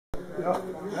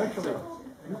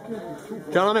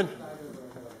Gentlemen.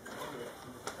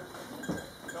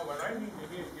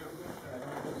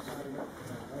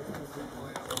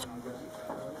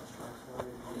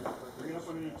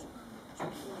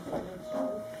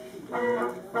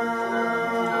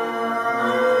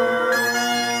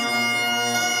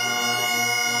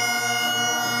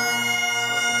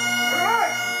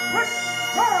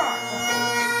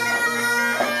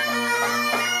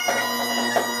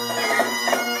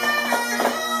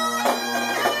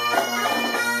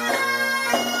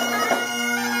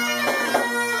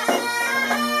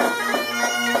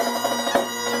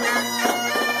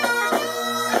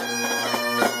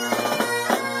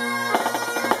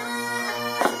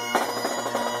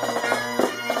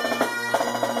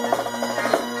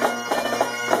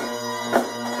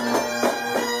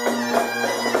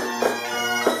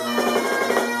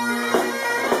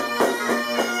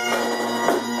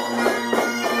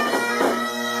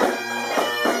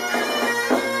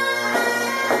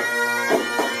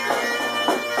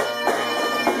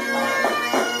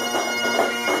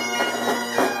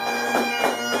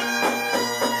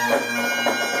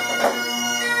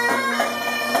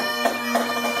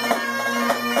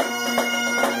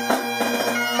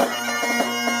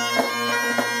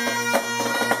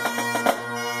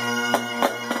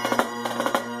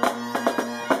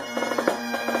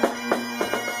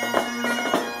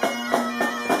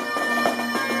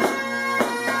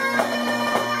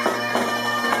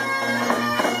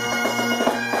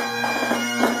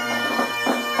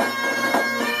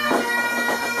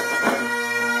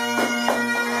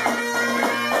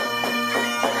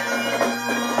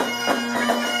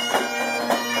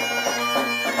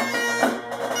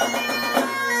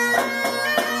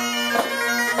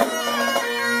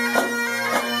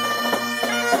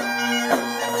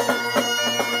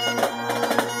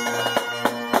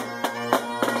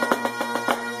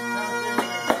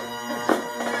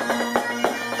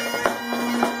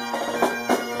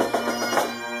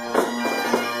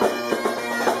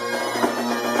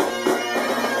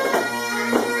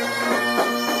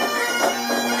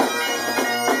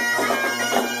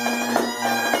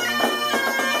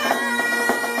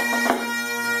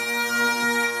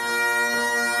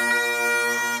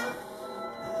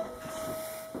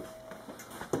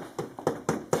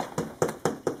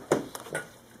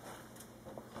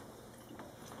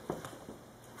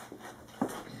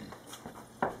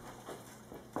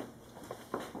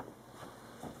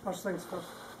 First things first.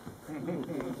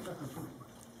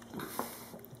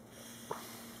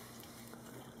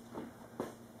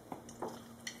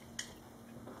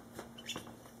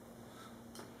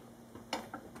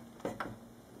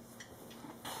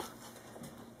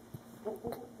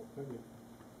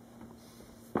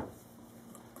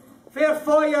 Fair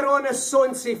fire on a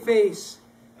sonsy face,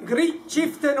 great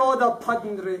chieftain o' the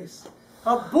puddin' race,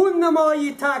 a boon them all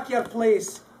ye tak your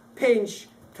place, pench,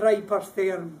 tripe or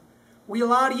therm.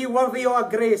 Weel are ye worthy o' a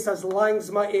grace as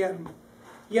lang's my arm.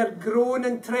 Your groan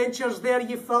and trenchers there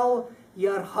ye fill,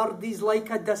 your hardies like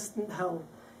a distant hill.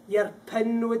 Your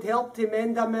pin would help to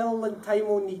mend a mill in time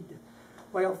o' need,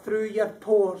 while through your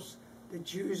pores the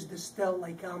dews distill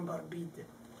like amber bead.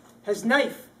 His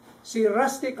knife, sae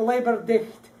rustic labour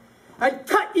dicht, and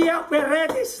cut ye up with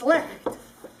ready slicht,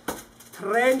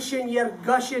 trenching your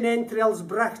gushing entrails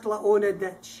brachtla on a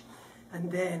ditch,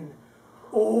 and then,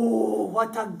 oh,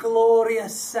 what a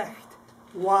glorious sight,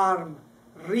 warm,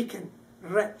 reeking,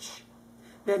 rich.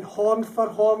 Then horn for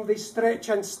horn they stretch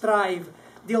and strive,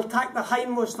 they'll tak the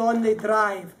hindmost on they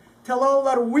drive, till all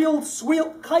their wheeled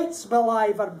sweelt kites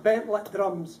belive are bent like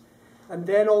drums, and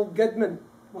then old Goodman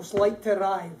most like to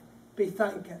rive,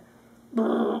 bethink it,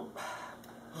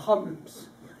 hums.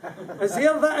 As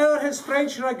ere the hour his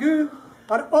French ragout,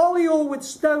 her olio would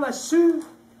stow a sou,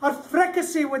 her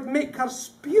fricassee would make her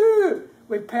spew,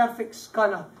 with perfect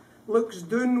scunner, looks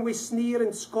down with sneer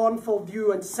and scornful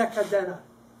view and sick a dinner.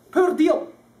 Poor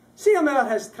deal, see him o'er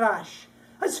his trash,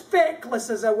 as feckless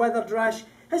as a withered rash,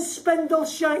 his spindle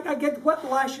shank a good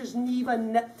whiplash as neave a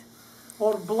knit,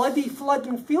 or bloody flood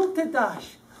and field to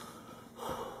dash.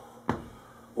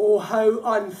 Oh, how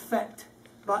unfit,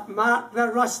 but mark the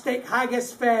rustic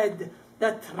haggis fed,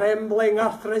 the trembling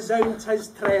earth resounds his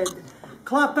tread,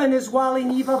 clapping his wally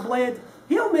neave a blade,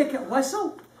 he'll make it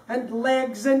whistle, and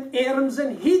legs and arms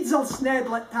and heads'll sned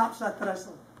like taps a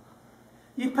thistle.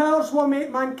 Ye powers will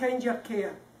make mankind your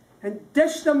care, and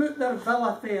dish them out their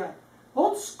villa fare.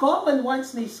 Old Scotland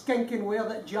wants nae skinking ware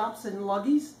that japs in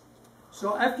luggies,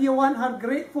 so if you want her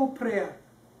grateful prayer,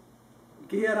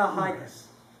 gie her a haggis.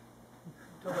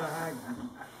 To the hag.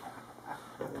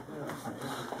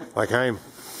 I came.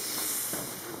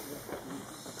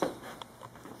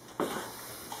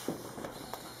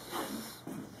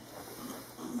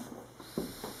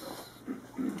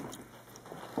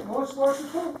 most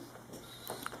worshipful?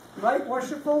 Right,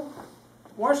 worshipfuls,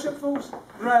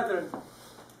 brethren.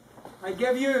 I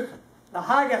give you the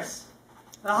haggis.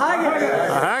 The haggis.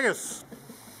 The haggis.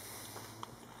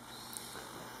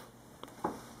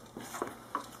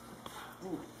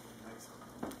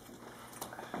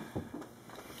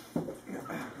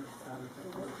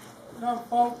 Some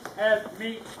folks have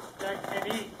meat that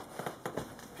can eat,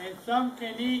 and some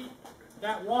can eat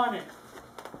that want it.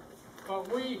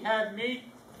 But we have meat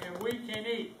and we can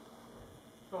eat.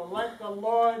 So let the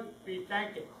Lord be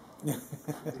thanked.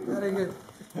 Very good.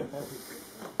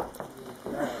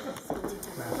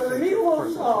 So the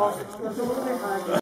meatloaf, there's a little bit